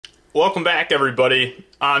Welcome back, everybody.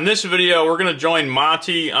 On this video, we're going to join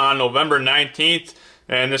Monte on November 19th,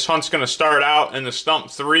 and this hunt's going to start out in the stump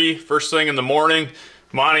 3, first thing in the morning.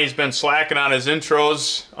 Monte's been slacking on his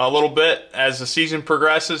intros a little bit as the season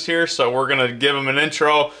progresses here, so we're going to give him an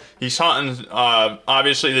intro. He's hunting,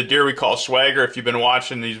 obviously, the deer we call Swagger. If you've been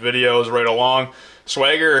watching these videos right along,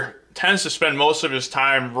 Swagger tends to spend most of his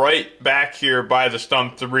time right back here by the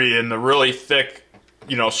stump 3 in the really thick,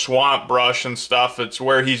 swamp brush and stuff. It's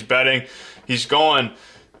where he's bedding. He's going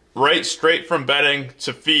right straight from bedding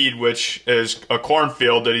to feed, which is a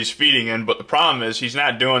cornfield that he's feeding in. But the problem is he's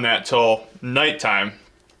not doing that till nighttime.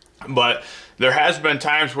 But there has been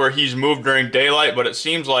times where he's moved during daylight, but it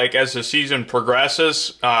seems like as the season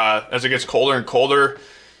progresses, as it gets colder and colder,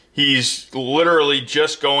 he's literally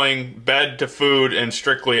just going bed to food and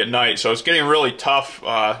strictly at night. So it's getting really tough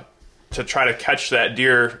to try to catch that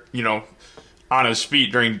deer, on his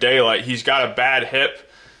feet during daylight. He's got a bad hip,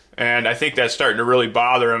 and I think that's starting to really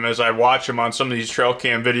bother him. As I watch him on some of these trail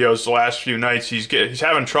cam videos the last few nights, he's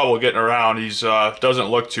having trouble getting around. He's doesn't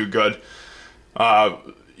look too good. And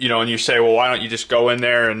you say, well, why don't you just go in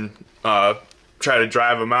there and try to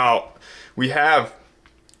drive him out? We have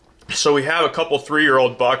a couple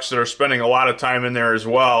 3-year-old bucks that are spending a lot of time in there as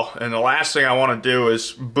well, and the last thing I want to do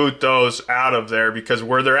is boot those out of there, because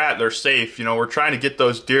where they're at, they're safe. We're trying to get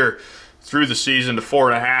those deer through the season to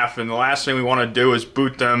 4.5, and the last thing we want to do is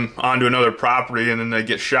boot them onto another property and then they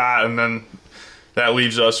get shot, and then that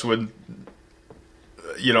leaves us with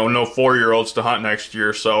no 4-year-olds to hunt next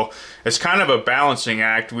year. So it's kind of a balancing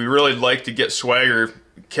act. We really like to get Swagger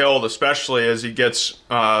killed, especially as he gets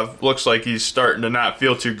looks like he's starting to not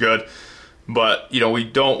feel too good, but we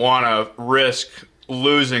don't want to risk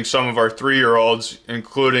losing some of our 3-year-olds,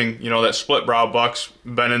 including that split brow buck's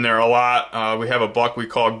been in there a lot. We have a buck we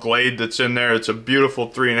call Glade that's in there. It's a beautiful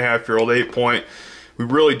 3.5-year-old 8-point. We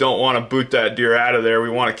really don't want to boot that deer out of there. We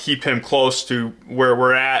want to keep him close to where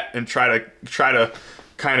we're at and try to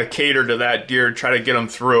kind of cater to that deer, try to get him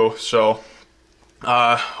through. So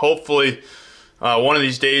hopefully one of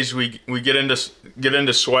these days we get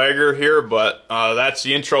into Swagger here, but that's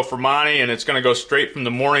the intro for Monte, and it's going to go straight from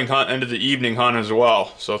the morning hunt into the evening hunt as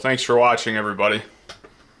well. So thanks for watching, everybody.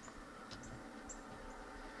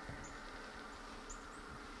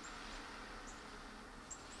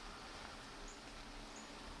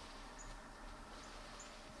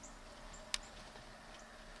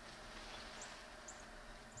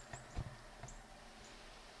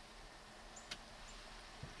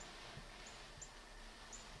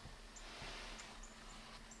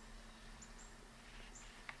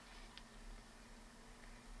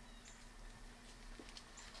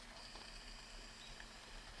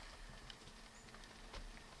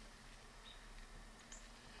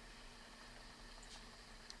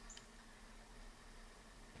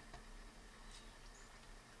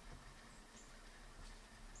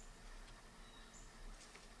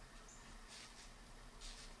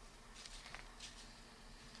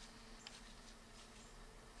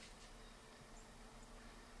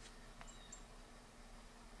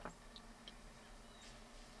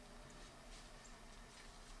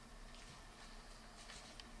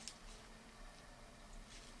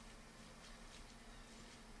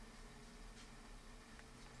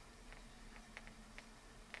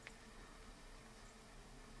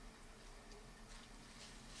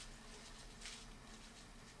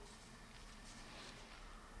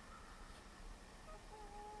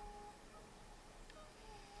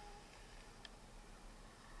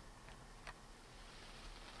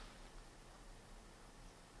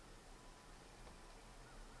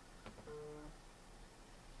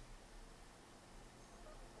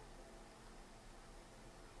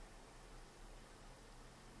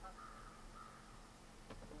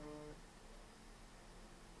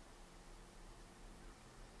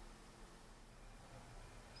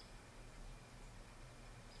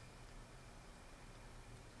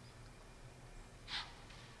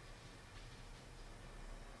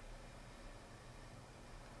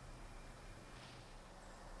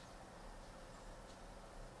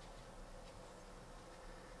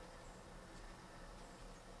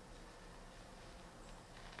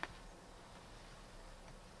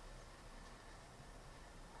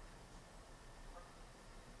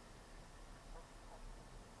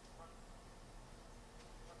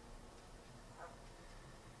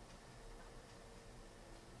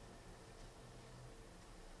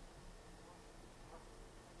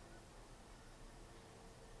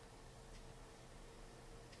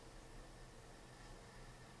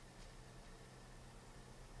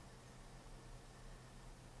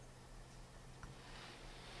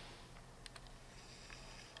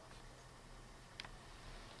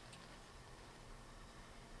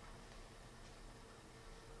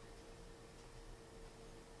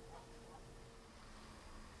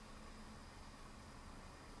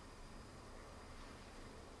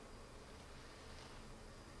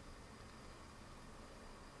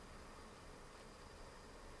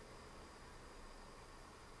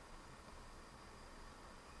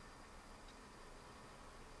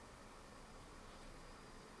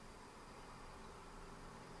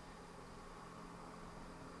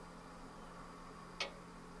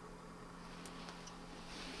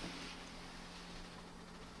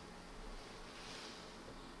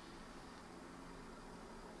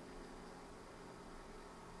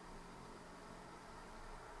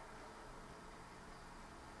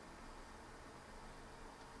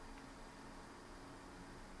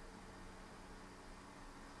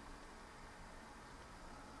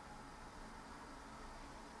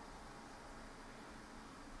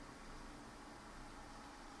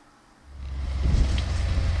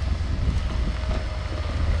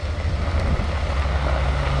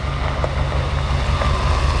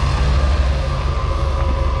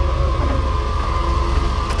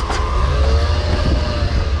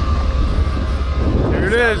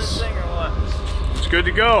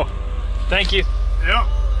 good to go. Thank you.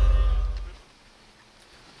 Yep.